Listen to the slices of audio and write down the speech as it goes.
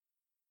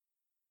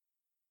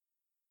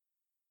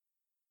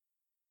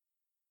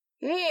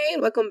Hey,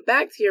 welcome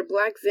back to your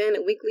Black Zen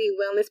Weekly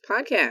Wellness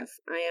Podcast.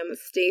 I am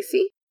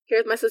Stacy, here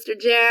with my sister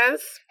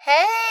Jazz.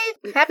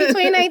 Hey, happy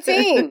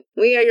 2019.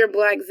 We are your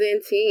Black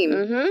Zen team.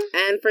 Mm-hmm.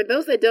 And for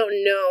those that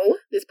don't know,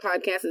 this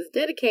podcast is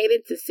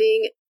dedicated to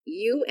seeing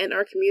you and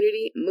our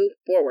community move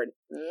forward.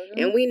 Mm-hmm.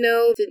 And we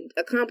know to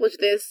accomplish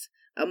this,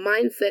 a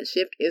mindset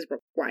shift is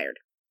required.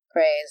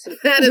 Praise.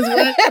 That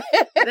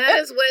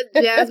is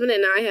what Jasmine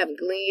and I have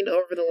gleaned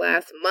over the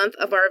last month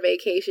of our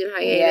vacation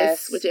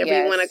hiatus,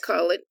 whichever you want to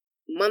call it.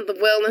 Month of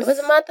wellness. It was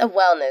a month of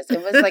wellness.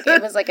 It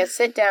was like a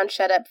sit down,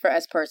 shut up for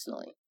us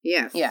personally.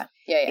 Yes. Yeah.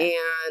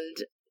 And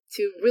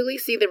to really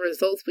see the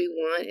results we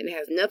want, it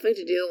has nothing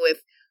to do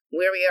with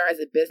where we are as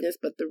a business,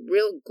 but the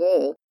real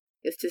goal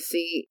is to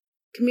see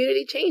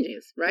community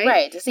changes, right?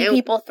 Right. To see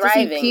people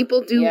thriving. To see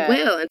people do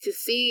well, and to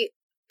see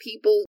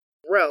people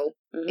grow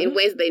in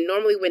ways they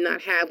normally would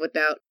not have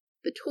without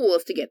the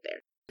tools to get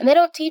there. And they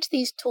don't teach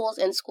these tools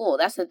in school.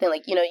 That's the thing.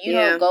 Like, you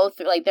don't go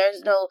through, like,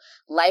 there's no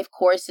life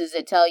courses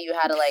that tell you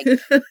how to, like,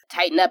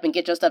 tighten up and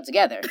get your stuff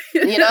together,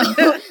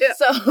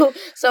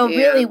 So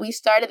really, we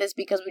started this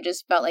because we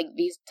just felt like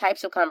these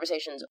types of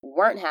conversations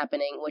weren't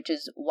happening, which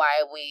is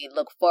why we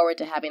look forward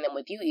to having them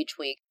with you each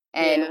week.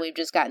 And we've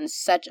just gotten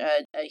such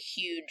a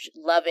huge,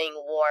 loving,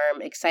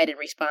 warm, excited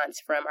response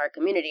from our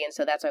community. And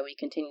so that's why we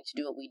continue to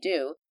do what we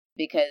do,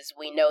 because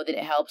we know that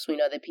it helps. We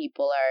know that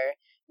people are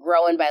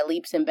growing by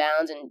leaps and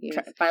bounds and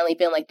finally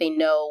feeling like they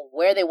know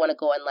where they want to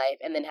go in life,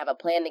 and then have a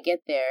plan to get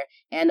there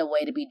and a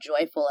way to be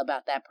joyful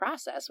about that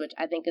process, which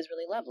I think is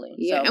really lovely.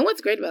 Yeah, and what's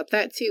great about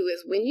that, too,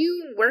 is when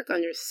you work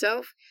on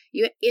yourself,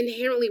 you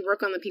inherently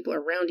work on the people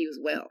around you as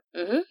well.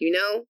 Mm-hmm.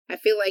 I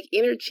feel like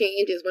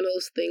interchange is one of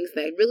those things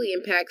that really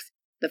impacts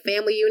the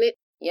family unit.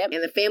 Yep.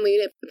 And the family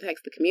unit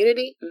impacts the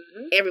community.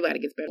 Mm-hmm. Everybody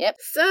gets better. Yep.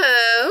 So,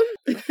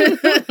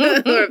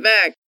 we're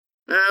back.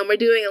 We're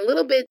doing a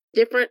little bit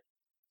different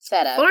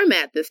setup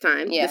format this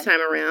time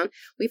around.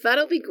 We thought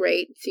it would be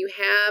great to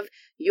have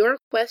your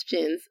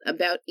questions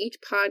about each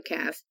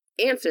podcast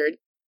answered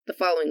the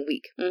following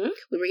week. Mm-hmm.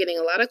 We were getting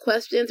a lot of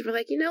questions. We're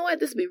like, you know what?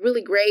 This would be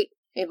really great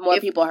if more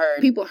people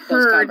heard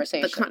those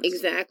conversations.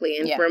 Exactly.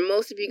 And for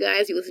most of you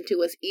guys who listen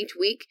to us each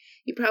week,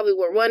 you probably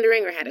were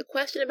wondering or had a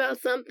question about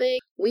something.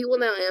 We will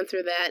now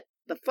answer that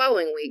the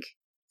following week.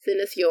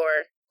 Send us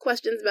your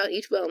questions about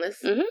each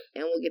wellness, and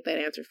we'll get that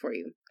answered for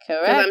you.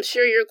 Correct. Because I'm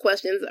sure your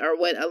questions are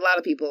what a lot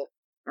of people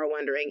are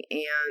wondering,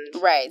 and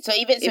right. So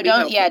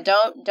don't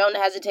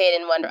hesitate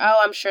and wonder,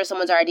 oh, I'm sure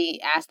someone's already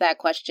asked that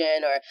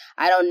question, or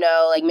I don't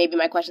know, like maybe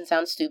my question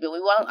sounds stupid. We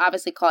won't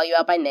obviously call you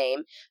out by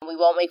name. We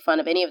won't make fun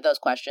of any of those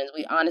questions.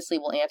 We honestly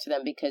will answer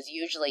them, because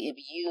usually if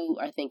you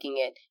are thinking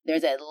it,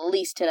 there's at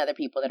least 10 other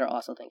people that are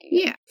also thinking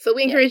it. Yeah. So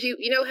we encourage you,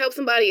 help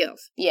somebody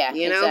else. Yeah,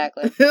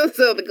 exactly.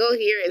 So the goal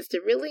here is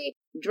to really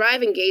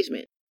drive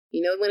engagement.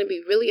 We want to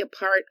be really a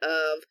part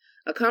of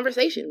a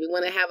conversation. We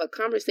want to have a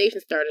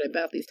conversation started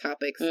about these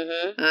topics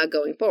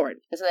going forward.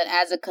 And so that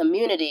as a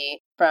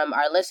community, from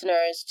our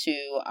listeners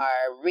to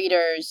our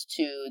readers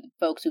to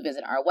folks who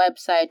visit our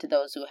website to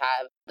those who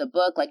have the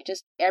book, like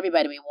just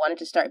everybody, we wanted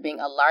to start being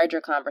a larger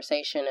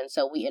conversation. And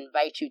so we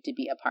invite you to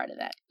be a part of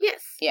that.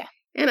 Yes. Yeah.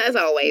 And as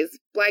always,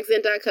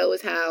 blackzen.co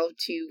is how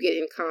to get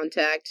in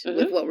contact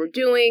with what we're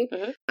doing.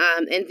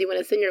 And you want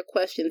to send your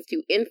questions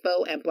to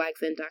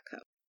info@blackzen.co.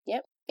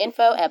 Yep.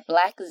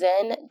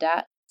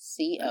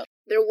 info@blackzen.co.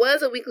 There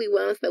was a weekly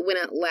wellness that went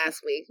out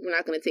last week. We're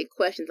not going to take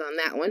questions on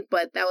that one,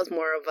 but that was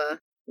more of a,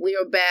 we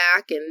are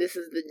back and this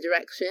is the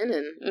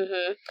direction.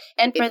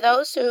 And for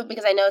those who,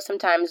 because I know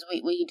sometimes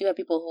we do have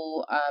people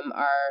who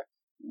are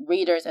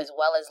readers as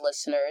well as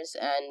listeners,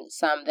 and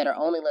some that are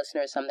only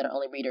listeners, some that are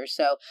only readers.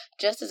 So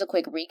just as a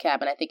quick recap,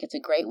 and I think it's a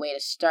great way to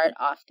start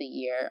off the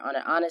year on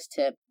an honest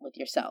tip with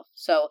yourself.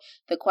 So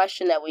the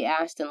question that we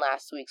asked in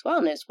last week's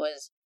wellness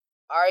was,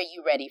 are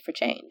you ready for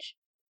change?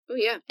 Oh,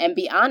 yeah. And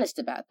be honest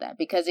about that,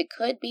 because it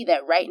could be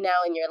that right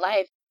now in your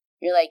life,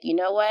 you're like, you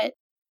know what?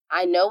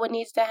 I know what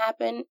needs to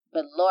happen,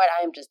 but Lord,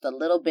 I am just a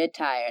little bit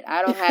tired.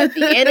 I don't have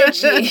the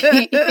energy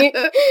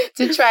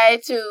to try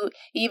to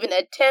even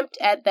attempt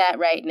at that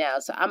right now.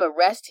 So I'm going to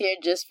rest here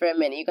just for a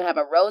minute. You're going to have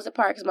a Rosa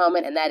Parks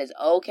moment, and that is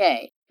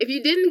okay. If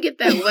you didn't get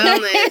that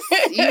wellness,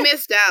 you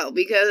missed out,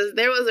 because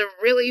there was a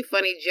really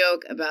funny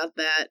joke about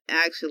that,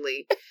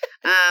 actually.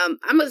 I'm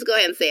going to just go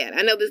ahead and say it.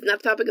 I know this is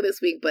not the topic of this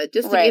week, but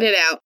just to get it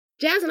out.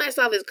 Jazz and I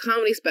saw this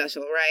comedy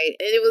special, right?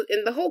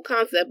 And the whole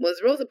concept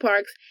was Rosa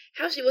Parks,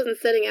 how she wasn't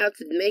setting out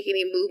to make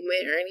any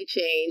movement or any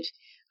change.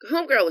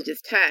 Homegirl was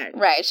just tired.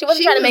 Right. She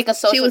wasn't trying to make a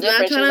social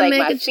difference. She was like,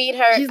 my feet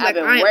hurt. I've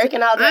been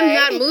working all day. I'm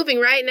not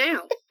moving right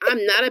now.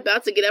 I'm not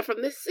about to get up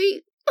from this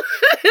seat.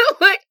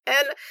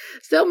 And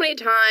so many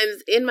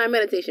times in my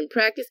meditation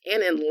practice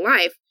and in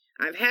life,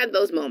 I've had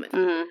those moments.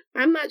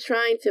 I'm not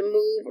trying to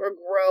move or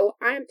grow.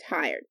 I'm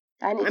tired.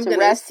 I need to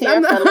rest here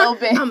for a little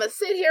bit. I'm going to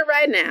sit here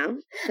right now.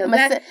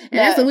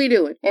 That's what we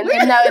doing. In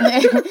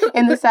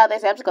the South, they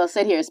say, I'm just going to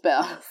sit here and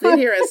spell. Sit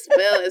here and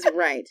spell is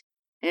right.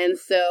 And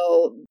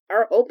so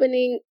our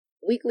opening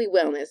weekly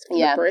wellness for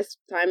the first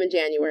time in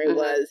January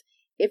was,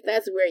 if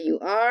that's where you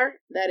are,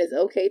 that is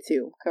okay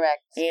too.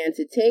 Correct. And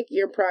to take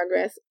your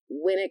progress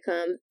when it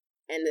comes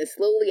and as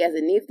slowly as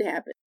it needs to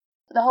happen.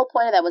 The whole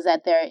point of that was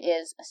that there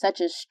is such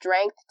a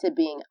strength to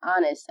being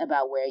honest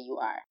about where you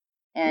are.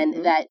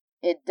 And that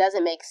it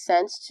doesn't make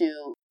sense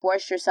to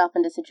force yourself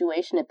into a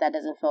situation if that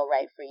doesn't feel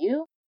right for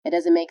you. It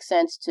doesn't make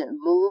sense to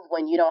move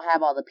when you don't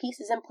have all the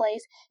pieces in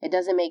place. It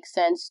doesn't make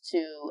sense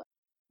to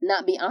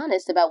not be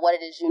honest about what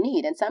it is you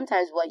need. And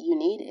sometimes what you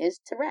need is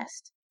to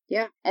rest.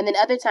 Yeah. And then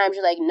other times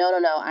you're like, no,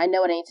 I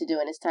know what I need to do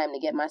and it's time to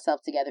get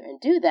myself together and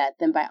do that.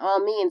 Then by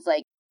all means,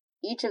 like,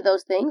 each of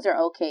those things are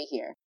okay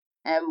here.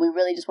 And we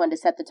really just wanted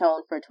to set the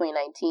tone for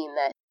 2019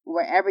 that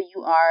wherever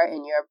you are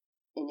in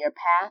your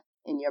path,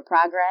 in your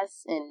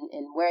progress,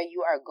 in where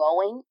you are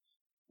going,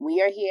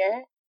 we are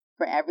here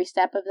for every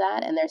step of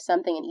that. And there's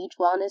something in each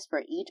wellness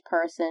for each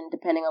person,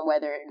 depending on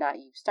whether or not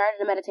you've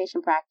started a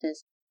meditation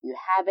practice, you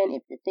haven't,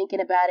 if you're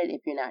thinking about it,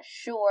 if you're not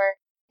sure,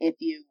 if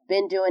you've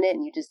been doing it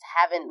and you just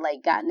haven't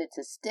like gotten it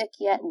to stick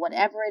yet,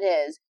 whatever it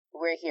is,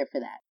 we're here for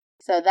that.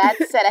 So that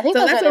said, I think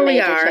so those are the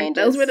major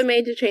changes. Those were the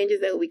major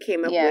changes that we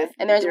came up with. Yeah,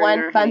 and there's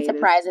one fun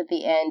surprise at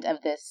the end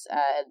of this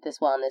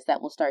wellness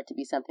that will start to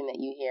be something that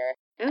you hear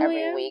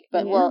every week.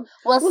 But we'll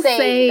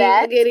save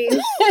that. The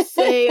goodies.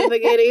 Save the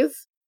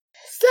goodies.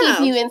 Keep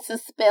you in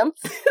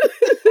suspense.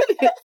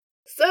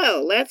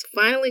 So let's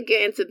finally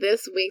get into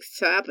this week's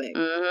topic.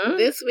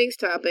 This week's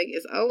topic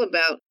is all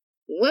about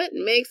what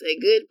makes a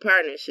good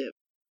partnership.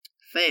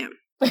 Fam.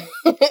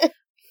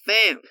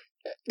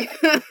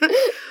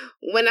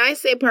 When I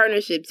say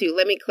partnership too,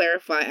 let me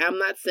clarify. I'm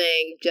not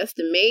saying just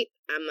a mate.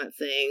 I'm not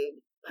saying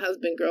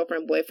husband,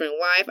 girlfriend, boyfriend,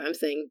 wife. I'm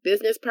saying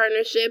business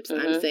partnerships.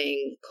 I'm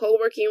saying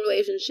co-working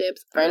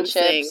relationships. Friendships.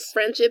 I'm saying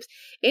friendships.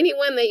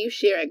 Anyone that you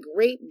share a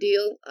great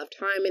deal of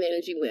time and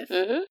energy with.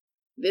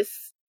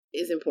 This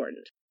is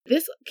important.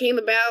 This came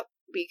about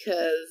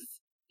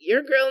because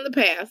your girl in the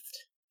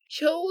past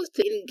chose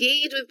to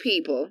engage with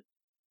people,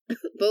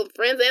 both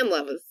friends and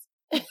lovers.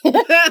 I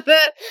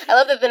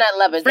love that they're not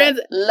lovers.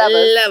 Friends,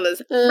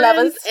 lovers.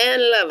 Friends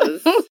and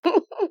lovers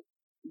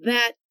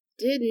that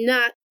did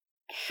not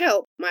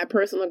help my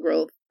personal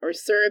growth or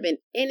serve in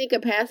any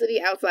capacity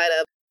outside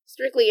of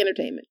strictly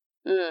entertainment.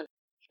 And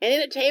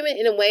entertainment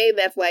in a way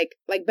that's like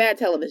bad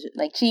television.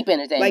 Like cheap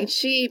entertainment. Like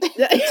cheap.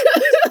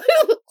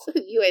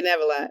 You ain't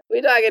never lied.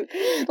 We're talking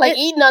like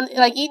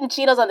eating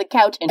Cheetos on the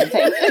couch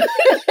entertainment.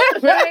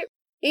 Right?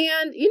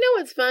 And you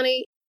know what's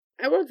funny?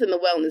 I worked in the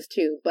wellness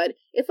too, but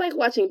it's like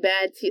watching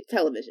bad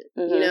television.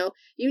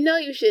 You know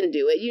you shouldn't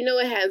do it. You know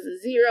it has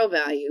zero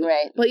value,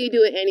 right? But you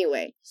do it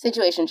anyway.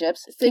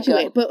 Situationships.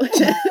 But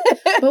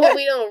what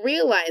we don't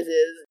realize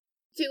is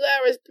 2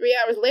 hours, 3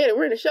 hours later,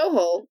 we're in a show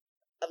hole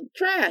of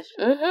trash,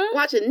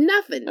 watching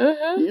nothing,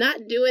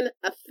 not doing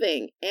a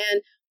thing.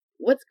 And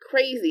what's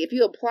crazy, if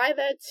you apply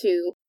that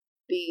to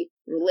the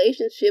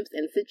relationships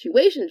and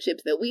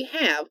situationships that we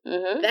have,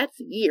 that's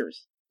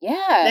years.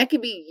 Yeah, that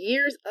could be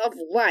years of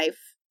life.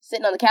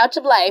 Sitting on the couch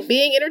of life.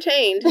 Being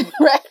entertained.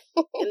 Right.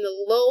 In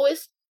the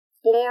lowest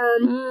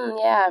form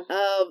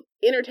of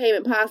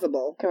entertainment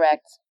possible.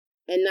 Correct.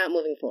 And not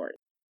moving forward.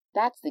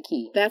 That's the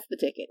key. That's the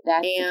ticket.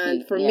 That's the key.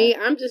 And for me,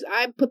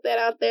 I put that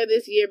out there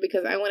this year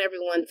because I want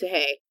everyone to,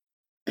 hey,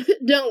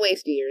 don't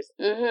waste years.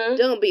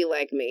 Don't be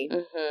like me.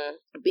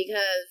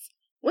 Because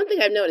one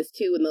thing I've noticed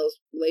too in those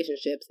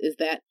relationships is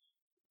that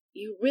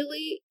you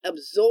really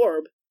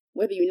absorb,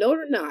 whether you know it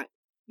or not,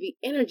 the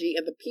energy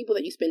of the people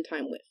that you spend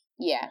time with.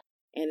 Yeah.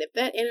 And if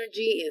that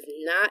energy is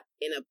not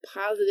in a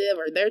positive,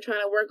 or they're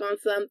trying to work on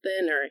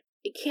something, or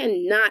it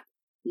cannot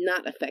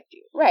not affect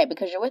you. Right,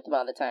 because you're with them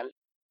all the time.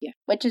 Yeah.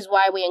 Which is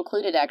why we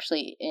included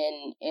actually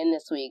in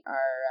this week our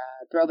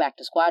throwback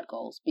to squad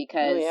goals,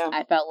 because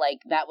I felt like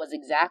that was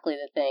exactly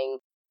the thing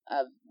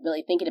of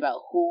really thinking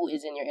about who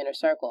is in your inner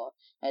circle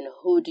and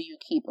who do you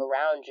keep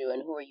around you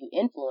and who are you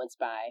influenced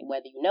by,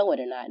 whether you know it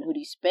or not, and who do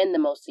you spend the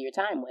most of your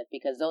time with,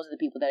 because those are the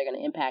people that are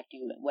going to impact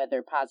you,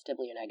 whether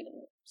positively or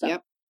negatively. So.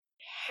 Yep.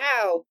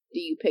 How do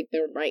you pick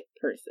the right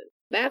person?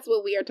 That's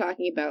what we are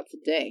talking about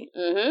today.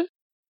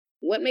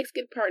 What makes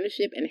good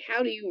partnership, and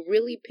how do you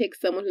really pick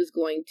someone who's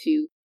going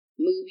to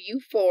move you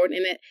forward,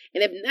 and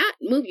if not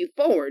move you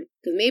forward,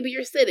 because maybe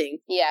you're sitting,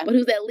 but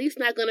who's at least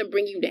not going to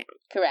bring you down.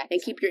 Correct.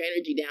 And keep your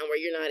energy down where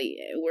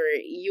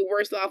you're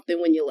worse off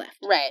than when you left.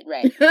 Right.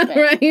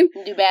 Right? You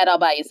do bad all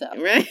by yourself.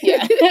 Right?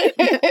 Yeah.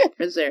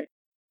 For sure.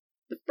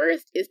 The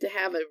first is to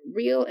have a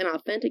real and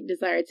authentic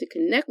desire to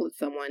connect with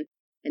someone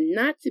and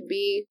not to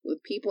be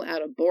with people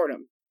out of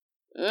boredom.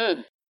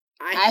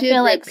 I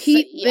feel like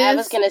I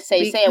was going to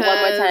say it one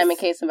more time in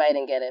case somebody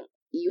didn't get it.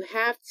 You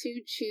have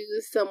to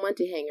choose someone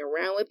to hang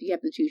around with. You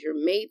have to choose your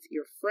mates,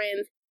 your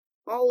friends,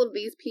 all of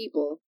these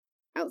people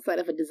outside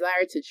of a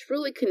desire to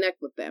truly connect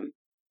with them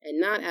and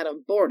not out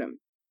of boredom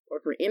or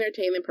for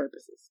entertainment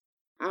purposes.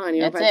 I don't even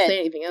know if I say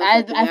anything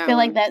else. I feel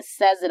like that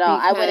says it all.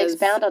 I would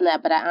expound on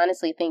that, but I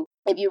honestly think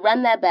if you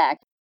run that back,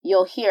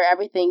 you'll hear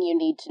everything you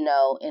need to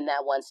know in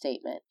that one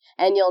statement.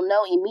 And you'll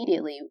know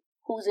immediately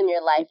who's in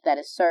your life that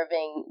is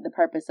serving the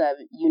purpose of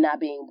you not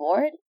being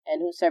bored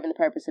and who's serving the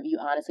purpose of you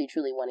honestly,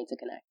 truly wanting to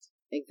connect.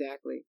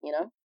 Exactly. You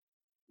know?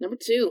 Number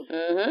 2,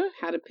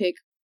 how to pick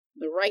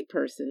the right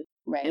person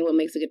and what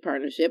makes a good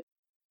partnership.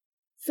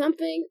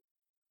 Something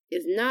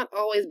is not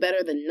always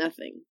better than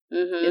nothing.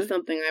 Is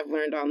something I've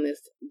learned on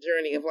this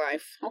journey of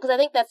life. Well, because I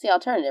think that's the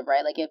alternative,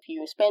 right? Like, if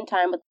you spend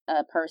time with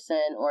a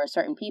person or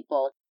certain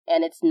people,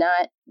 and it's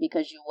not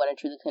because you want to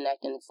truly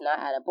connect and it's not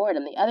out of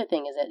boredom, the other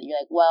thing is that you're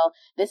like, well,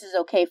 this is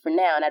okay for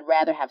now, and I'd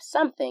rather have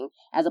something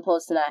as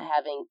opposed to not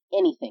having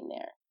anything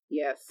there.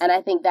 Yes. And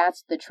I think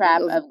that's the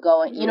trap of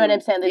going, you know what I'm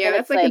saying? Yeah,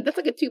 that's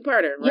like a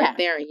two-parter right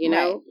there, you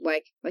know?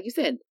 Like you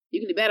said, you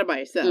can do better by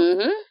yourself.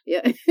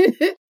 Yeah.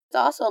 It's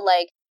also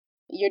like,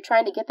 you're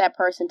trying to get that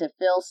person to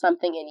feel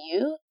something in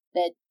you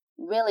that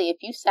really, if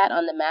you sat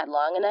on the mat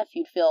long enough,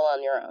 you'd feel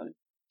on your own.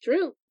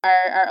 True.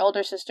 Our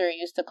older sister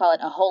used to call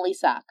it a holy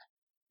sock.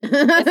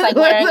 It's like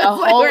wearing a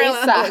holy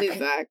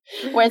sock.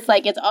 Where it's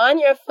like, it's on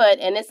your foot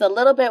and it's a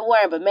little bit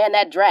warm, but man,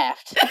 that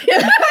draft.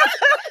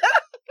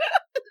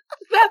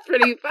 That's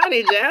pretty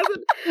funny,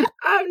 Jasmine.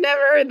 I've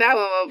never heard that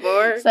one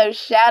before. So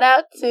shout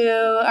out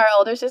to our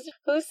older sister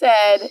who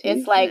said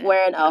it's like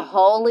wearing a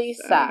holy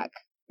sock.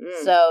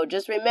 So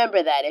just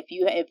remember that if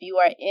you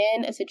are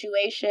in a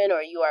situation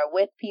or you are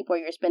with people or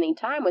you're spending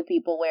time with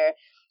people where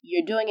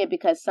you're doing it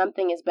because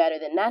something is better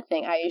than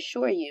nothing, I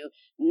assure you,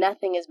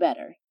 nothing is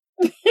better.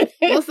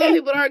 Well, some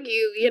people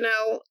argue, you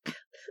know,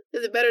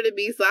 is it better to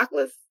be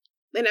sockless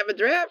than have a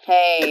draft?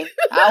 Hey,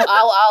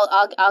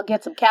 I'll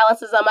get some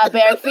calluses on my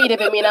bare feet if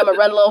it means I'm gonna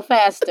run a little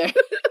faster.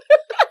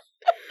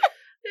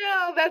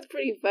 No, that's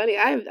pretty funny.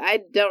 I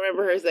don't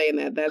remember her saying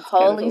that. That's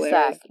holy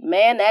sock,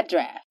 man, that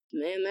draft.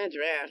 Man, that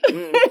draft.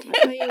 I'll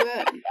tell you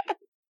what.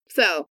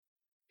 So,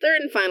 third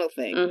and final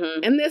thing,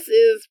 and this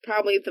is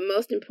probably the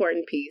most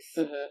important piece.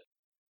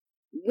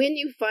 When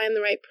you find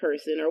the right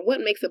person, or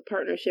what makes a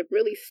partnership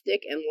really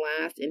stick and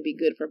last and be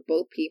good for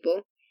both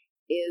people,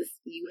 is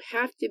you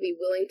have to be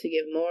willing to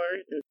give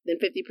more than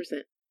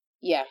 50%.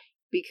 Yeah.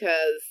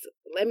 Because,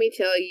 let me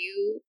tell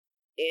you,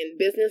 in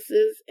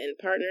businesses and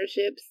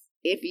partnerships,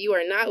 if you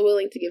are not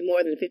willing to give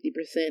more than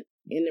 50%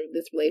 in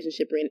this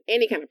relationship or in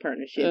any kind of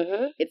partnership,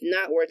 it's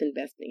not worth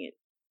investing in.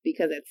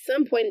 Because at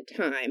some point in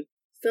time,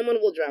 someone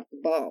will drop the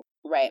ball.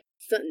 Right.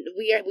 So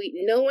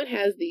no one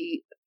has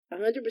the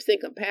 100%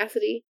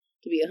 capacity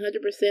to be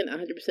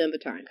 100% of the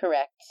time.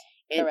 Correct.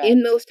 And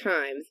in those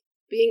times,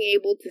 being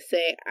able to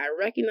say, I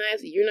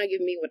recognize you're not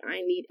giving me what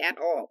I need at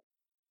all,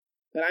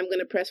 but I'm going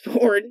to press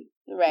forward.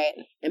 Right.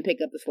 And pick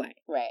up the slack.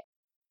 Right.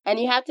 And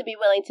you have to be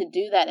willing to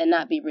do that and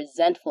not be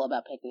resentful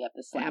about picking up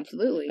the slack.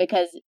 Absolutely.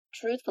 Because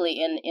truthfully,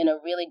 in a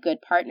really good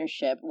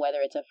partnership, whether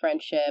it's a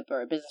friendship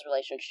or a business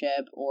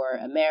relationship or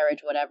a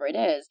marriage, whatever it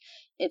is,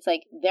 it's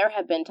like there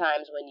have been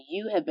times when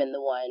you have been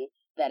the one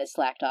that is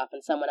slacked off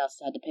and someone else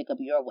has had to pick up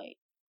your weight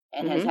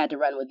and has had to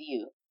run with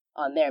you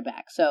on their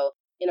back. So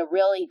in a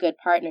really good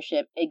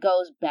partnership, it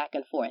goes back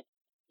and forth.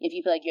 If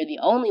you feel like you're the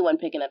only one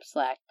picking up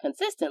slack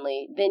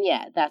consistently, then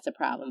yeah, that's a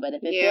problem. But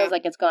if it feels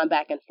like it's gone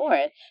back and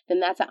forth, then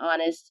that's an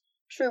honest,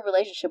 true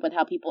relationship with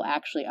how people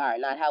actually are.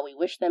 Not how we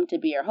wish them to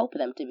be or hope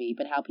them to be,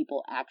 but how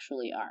people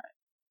actually are.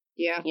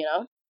 Yeah. You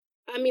know?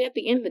 I mean, at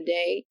the end of the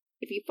day,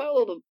 if you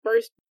follow the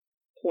first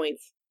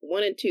points,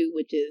 1 and 2,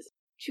 which is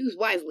choose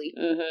wisely,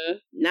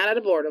 not out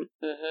of boredom,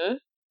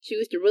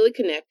 choose to really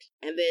connect,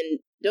 and then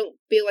don't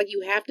feel like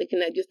you have to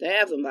connect just to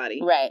have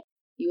somebody. Right.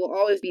 You will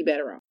always be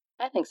better off.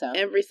 I think so.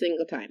 Every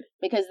single time.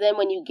 Because then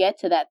when you get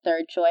to that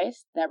third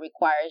choice that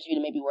requires you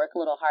to maybe work a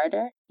little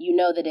harder, you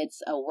know that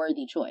it's a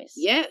worthy choice.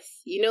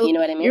 Yes. You know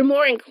what I mean? You're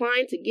more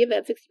inclined to give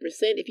that 60%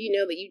 if you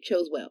know that you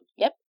chose well.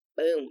 Yep.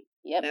 Boom.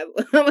 Yep.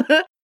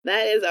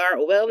 That is our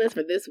wellness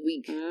for this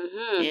week.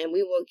 And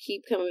we will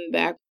keep coming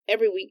back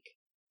every week.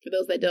 For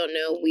those that don't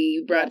know,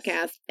 we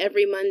broadcast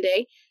every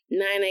Monday,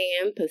 9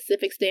 a.m.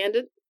 Pacific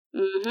Standard.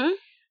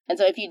 And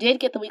so if you did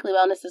get the weekly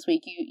wellness this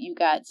week, you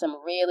got some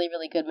really,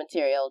 really good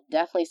material.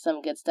 Definitely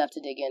some good stuff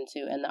to dig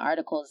into. And the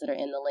articles that are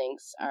in the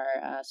links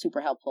are super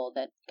helpful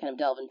that kind of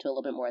delve into a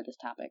little bit more of this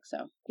topic.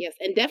 So yes,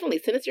 and definitely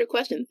send us your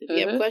questions. If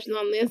you have questions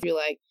on this, you're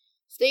like,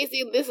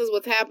 Stacey, this is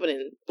what's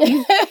happening.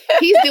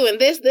 He's doing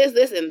this,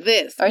 and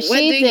this. Or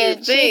she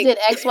did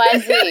X, Y,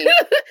 Z.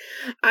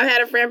 I've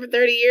had a friend for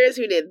 30 years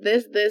who did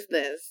this.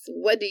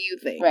 What do you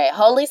think? Right.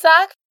 Holy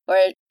sock? Or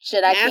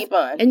should I keep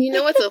on? And you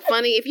know what's so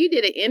funny? If you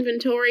did an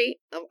inventory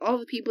of all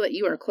the people that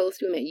you are close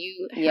to and that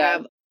you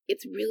have,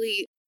 it's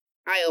really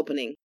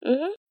eye-opening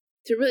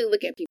to really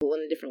look at people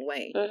in a different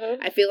way.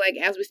 I feel like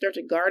as we start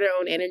to guard our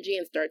own energy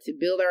and start to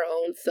build our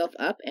own self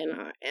up and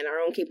our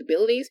own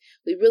capabilities,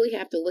 we really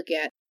have to look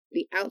at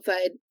the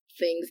outside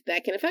things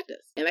that can affect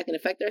us and that can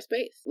affect our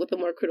space with a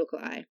more critical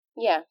eye.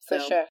 Yeah, for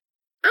sure.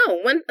 Oh,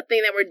 one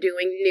thing that we're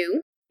doing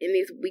new in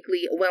these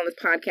weekly wellness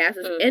podcasts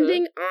is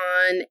ending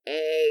on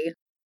a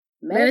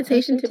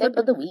meditation tip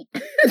of the week.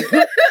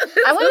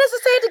 I want us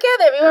to say it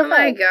together. Oh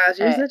my gosh,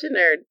 you're such a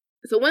nerd.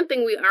 So one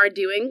thing we are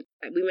doing,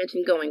 we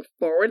mentioned going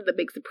forward, the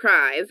big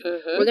surprise,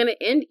 we're going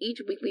to end each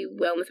weekly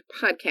wellness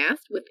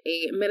podcast with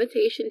a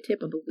meditation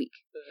tip of the week.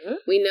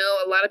 We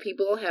know a lot of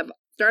people have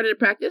started a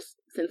practice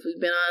since we've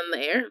been on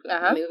the air.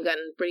 I mean, we've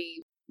gotten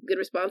pretty good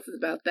responses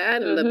about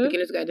that and the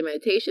Beginner's Guide to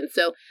Meditation.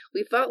 So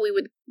we thought we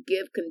would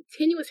give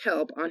continuous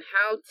help on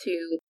how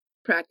to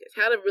practice,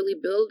 how to really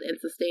build and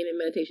sustain a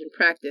meditation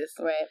practice.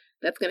 Right.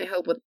 That's going to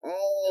help with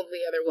all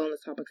the other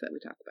wellness topics that we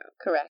talk about.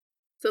 Correct.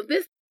 So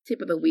this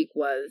tip of the week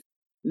was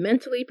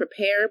mentally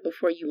prepare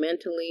before you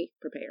mentally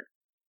prepare.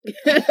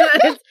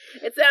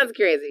 It sounds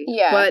crazy.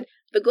 Yeah. But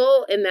the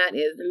goal in that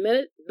is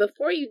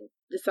before you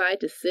decide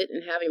to sit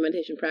and have your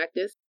meditation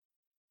practice,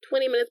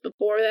 20 minutes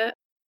before that,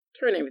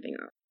 turn everything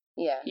off.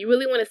 Yeah. You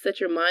really want to set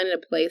your mind in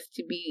a place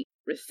to be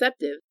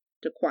receptive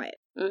to quiet.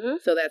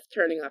 So that's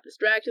turning off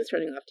distractions,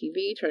 turning off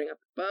TV, turning off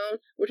the phone.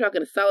 We're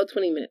talking a solid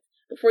 20 minutes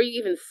before you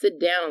even sit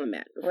down on the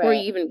mat, before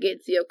you even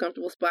get to your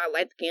comfortable spot,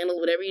 light the candle,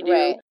 whatever you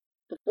do,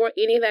 before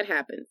any of that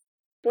happens.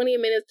 20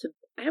 minutes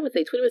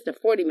to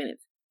 40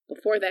 minutes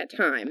before that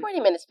time. 20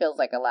 minutes feels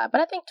like a lot,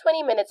 but I think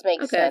 20 minutes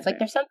makes sense. Like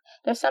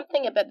there's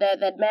something about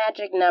that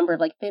magic number of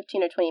like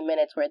 15 or 20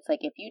 minutes where it's like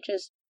if you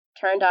just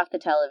turned off the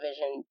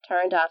television,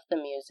 turned off the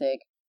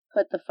music,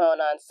 put the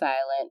phone on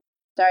silent,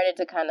 started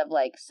to kind of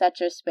like set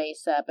your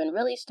space up and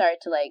really start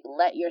to like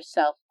let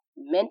yourself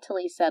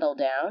mentally settle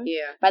down.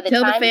 Yeah.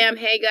 Tell the fam,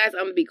 hey guys,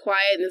 I'm going to be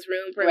quiet in this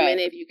room for a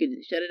minute. If you could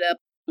shut it up.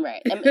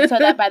 Right. And so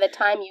that by the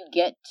time you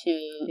get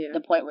to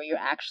the point where you're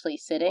actually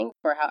sitting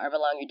for however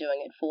long you're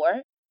doing it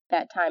for,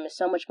 that time is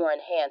so much more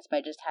enhanced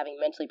by just having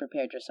mentally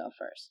prepared yourself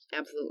first.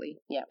 Absolutely.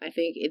 Yeah. I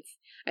think it's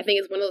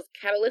one of those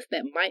catalysts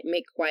that might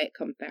make quiet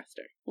come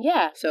faster.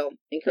 Yeah. So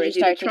encourage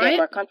you to try get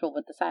more comfortable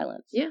with the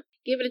silence. Yeah.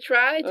 Give it a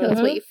try. Tell us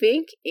what you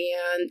think,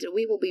 and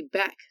we will be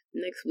back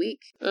next week.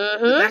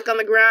 Back on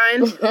the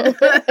grind.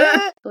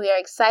 We are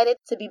excited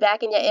to be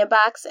back in your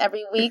inbox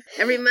every week.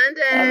 Every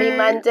Monday. Every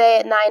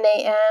Monday at 9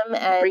 a.m.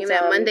 And bring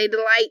that Monday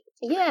delight.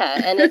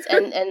 Yeah, and it's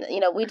and you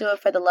know, we do it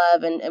for the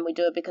love, and we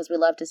do it because we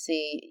love to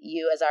see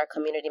you as our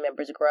community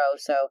members grow.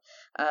 So,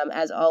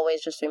 as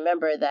always, just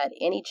remember that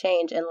any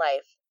change in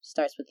life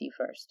starts with you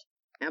first.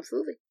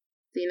 Absolutely.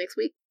 See you next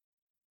week.